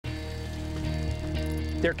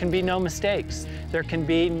There can be no mistakes. There can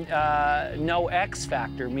be no X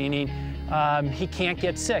factor, meaning he can't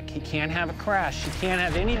get sick, he can't have a crash, he can't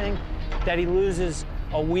have anything that he loses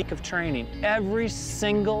a week of training. Every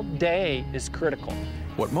single day is critical.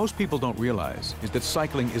 What most people don't realize is that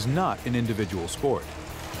cycling is not an individual sport.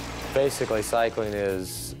 Basically, cycling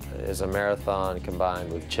is a marathon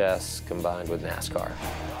combined with chess, combined with NASCAR.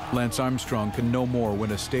 Lance Armstrong can no more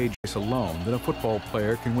win a stage race alone than a football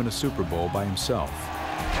player can win a Super Bowl by himself.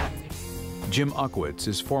 Jim Uckwitz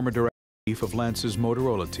is former director-chief of Lance's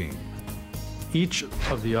Motorola team. Each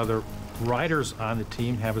of the other riders on the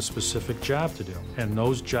team have a specific job to do, and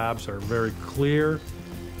those jobs are very clear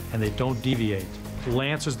and they don't deviate.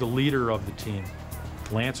 Lance is the leader of the team.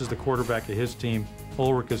 Lance is the quarterback of his team.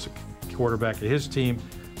 Ulrich is the quarterback of his team.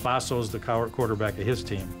 Basso is the quarterback of his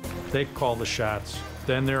team. They call the shots.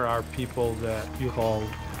 Then there are people that you call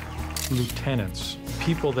lieutenants,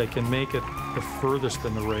 people that can make it the furthest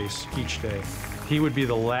in the race each day. He would be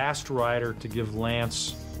the last rider to give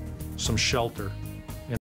Lance some shelter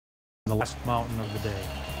in the last mountain of the day.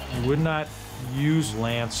 You would not use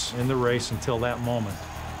Lance in the race until that moment,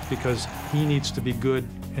 because he needs to be good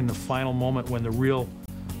in the final moment when the real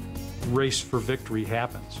race for victory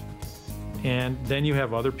happens. And then you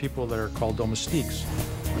have other people that are called domestiques.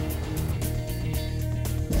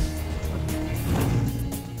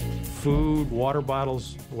 Food, water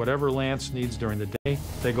bottles, whatever Lance needs during the day,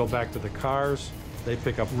 they go back to the cars, they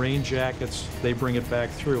pick up rain jackets, they bring it back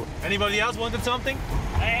through. Anybody else wanted something?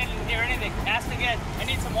 I didn't hear anything. Ask again. I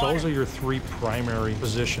need some water. Those are your three primary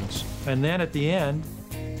positions. And then at the end,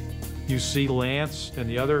 you see Lance and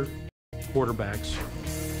the other quarterbacks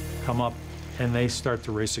come up and they start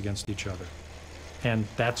to race against each other. And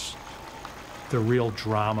that's the real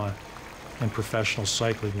drama in professional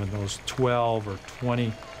cycling, when those 12 or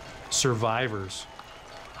 20 survivors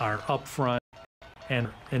are up front and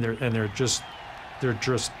they're just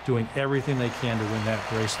doing everything they can to win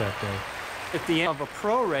that race that day. At the end of a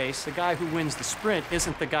pro race, the guy who wins the sprint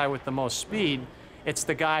isn't the guy with the most speed, it's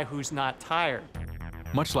the guy who's not tired.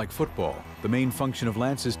 Much like football, the main function of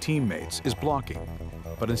Lance's teammates is blocking.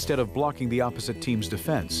 But instead of blocking the opposite team's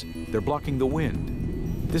defense, they're blocking the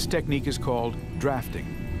wind. This technique is called drafting.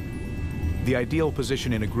 The ideal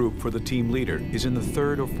position in a group for the team leader is in the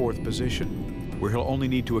third or fourth position, where he'll only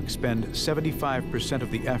need to expend 75%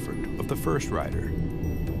 of the effort of the first rider.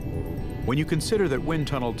 When you consider that wind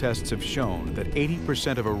tunnel tests have shown that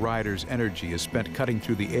 80% of a rider's energy is spent cutting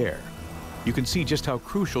through the air, you can see just how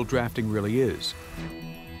crucial drafting really is.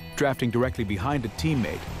 Drafting directly behind a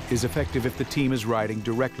teammate is effective if the team is riding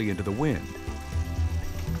directly into the wind.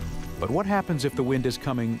 But what happens if the wind is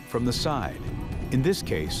coming from the side? In this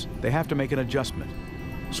case, they have to make an adjustment.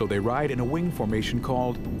 So they ride in a wing formation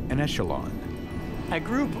called an echelon. A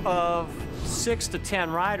group of 6 to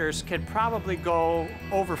 10 riders could probably go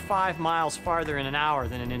over 5 miles farther in an hour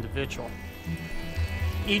than an individual.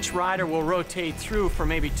 Each rider will rotate through for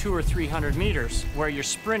maybe 200 or 300 meters, where you're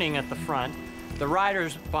sprinting at the front. The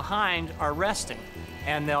riders behind are resting,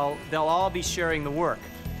 and they'll all be sharing the work.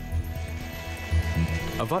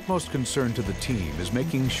 Of utmost concern to the team is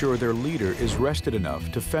making sure their leader is rested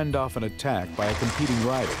enough to fend off an attack by a competing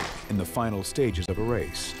rider in the final stages of a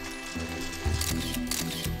race.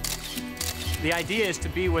 The idea is to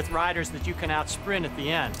be with riders that you can outsprint at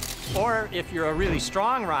the end. Or if you're a really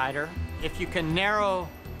strong rider, if you can narrow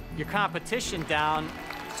your competition down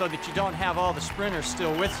so that you don't have all the sprinters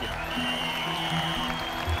still with you.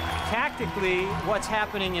 Tactically, what's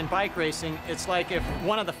happening in bike racing, it's like if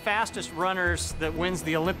one of the fastest runners that wins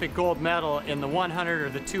the Olympic gold medal in the 100 or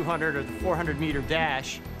the 200 or the 400-meter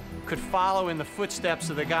dash could follow in the footsteps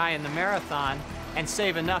of the guy in the marathon and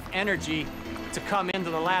save enough energy to come into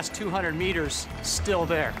the last 200 meters still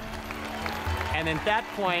there. And at that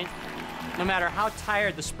point, no matter how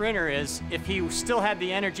tired the sprinter is, if he still had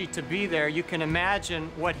the energy to be there, you can imagine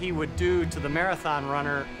what he would do to the marathon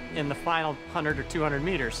runner in the final 100 or 200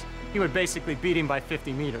 meters. He would basically beat him by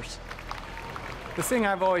 50 meters. The thing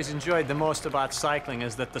I've always enjoyed the most about cycling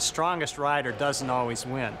is that the strongest rider doesn't always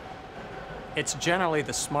win. It's generally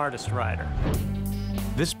the smartest rider.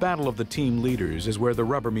 This battle of the team leaders is where the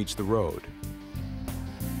rubber meets the road.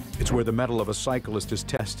 It's where the mettle of a cyclist is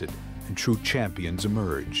tested and true champions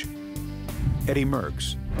emerge. Eddie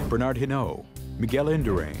Merckx, Bernard Hinault, Miguel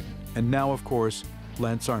Indurain, and now, of course,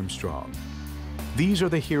 Lance Armstrong. These are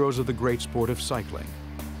the heroes of the great sport of cycling.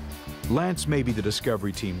 Lance may be the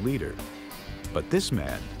Discovery Team leader, but this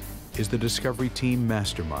man is the Discovery Team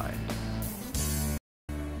mastermind.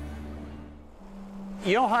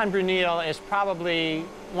 Johan Bruneel is probably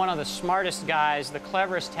one of the smartest guys, the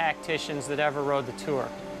cleverest tacticians that ever rode the Tour.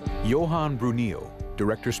 Johan Bruneel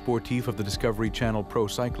director sportif of the Discovery Channel Pro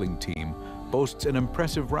Cycling team, boasts an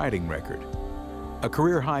impressive riding record. A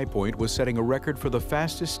career high point was setting a record for the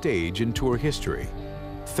fastest stage in Tour history,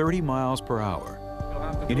 30 miles per hour.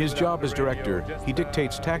 In his job as director, he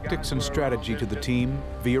dictates tactics and strategy to the team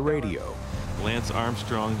via radio. Lance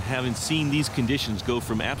Armstrong, having seen these conditions go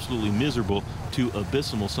from absolutely miserable to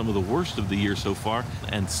abysmal, some of the worst of the year so far,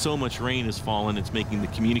 and so much rain has fallen, it's making the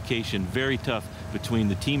communication very tough between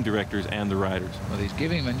the team directors and the riders. Well, he's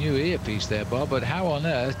giving him a new earpiece there, Bob, but how on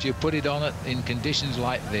earth do you put it on it in conditions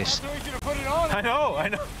like this? I know.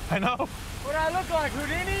 What do I look like,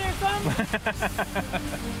 Houdini or something?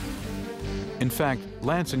 In fact,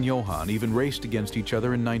 Lance and Johan even raced against each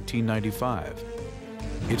other in 1995.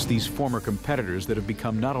 It's these former competitors that have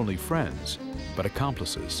become not only friends, but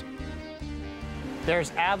accomplices.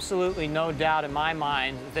 There's absolutely no doubt in my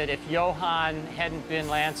mind that if Johan hadn't been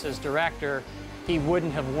Lance's director, he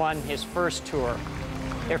wouldn't have won his first tour.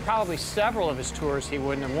 There are probably several of his tours he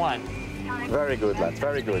wouldn't have won. Very good, Lance,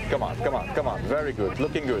 very good. Come on, very good,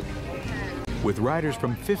 looking good. With riders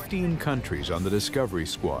from 15 countries on the Discovery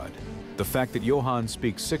squad, the fact that Johan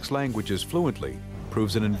speaks 6 languages fluently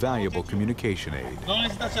proves an invaluable communication aid.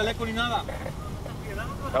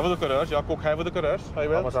 Have the courage, ja, kijk, have the courage.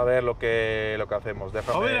 Vamos a ver lo que hacemos.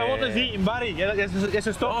 Déjame... wat is die, Barry?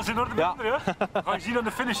 Yes, stop. Alles in orde, ja? Ga je zien aan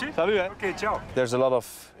de finish, hè? Salut, hè? Okay, ciao. There's a lot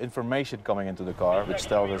of information coming into the car, which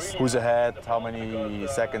tells us who's ahead, how many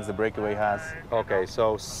seconds the breakaway has. Okay,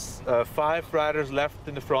 so 5 riders left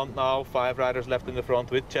in the front now, 5 riders left in the front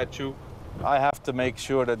with Chechu. I have to make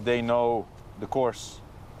sure that they know the course.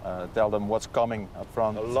 Tell them what's coming up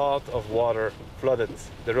front. A lot of water flooded.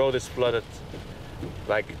 The road is flooded,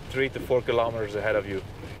 like 3 to 4 kilometers ahead of you.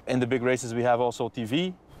 In the big races, we have also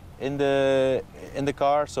TV in the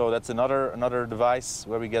car, so that's another device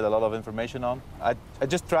where we get a lot of information on. I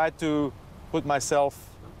just try to put myself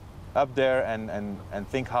up there and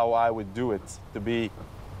think how I would do it to be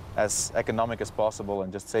as economic as possible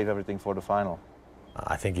and just save everything for the final.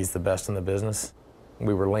 I think he's the best in the business.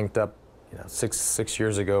 We were linked up, six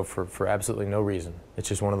years ago for absolutely no reason. It's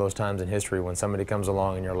just one of those times in history when somebody comes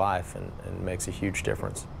along in your life and makes a huge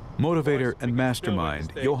difference. Motivator and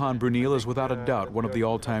mastermind, Johan Bruneel is without a doubt one of the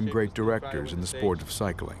all-time great directors in the sport of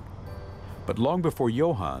cycling. But long before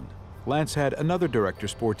Johan, Lance had another director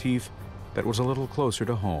sportif that was a little closer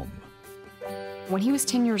to home. When he was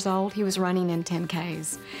 10 years old, he was running in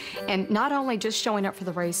 10Ks. And not only just showing up for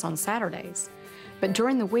the race on Saturdays, but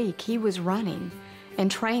during the week, he was running and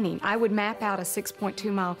training. I would map out a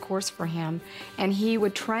 6.2-mile course for him, and he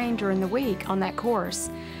would train during the week on that course.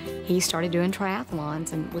 He started doing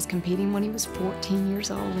triathlons and was competing when he was 14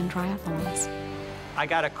 years old in triathlons. I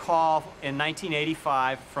got a call in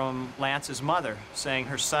 1985 from Lance's mother saying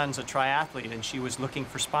her son's a triathlete and she was looking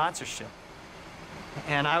for sponsorship.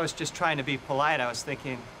 And I was just trying to be polite. I was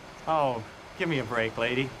thinking, oh, give me a break,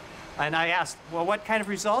 lady. And I asked, well, what kind of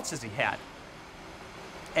results has he had?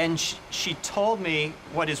 And she told me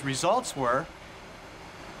what his results were,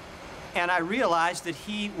 and I realized that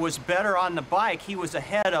he was better on the bike. He was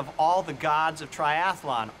ahead of all the gods of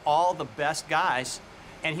triathlon, all the best guys,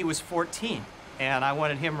 and he was 14, and I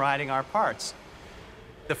wanted him riding our parts.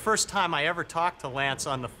 The first time I ever talked to Lance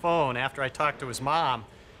on the phone after I talked to his mom,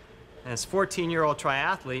 and his 14-year-old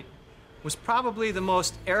triathlete, was probably the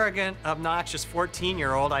most arrogant, obnoxious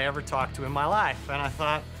 14-year-old I ever talked to in my life, and I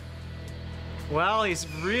thought, well, he's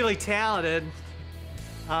really talented.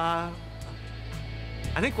 I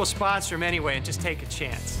think we'll sponsor him anyway and just take a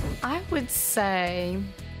chance. I would say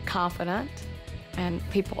confident, and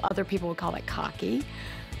other people would call it cocky,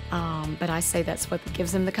 but I say that's what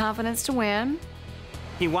gives him the confidence to win.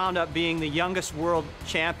 He wound up being the youngest world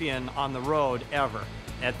champion on the road ever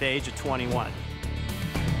at the age of 21.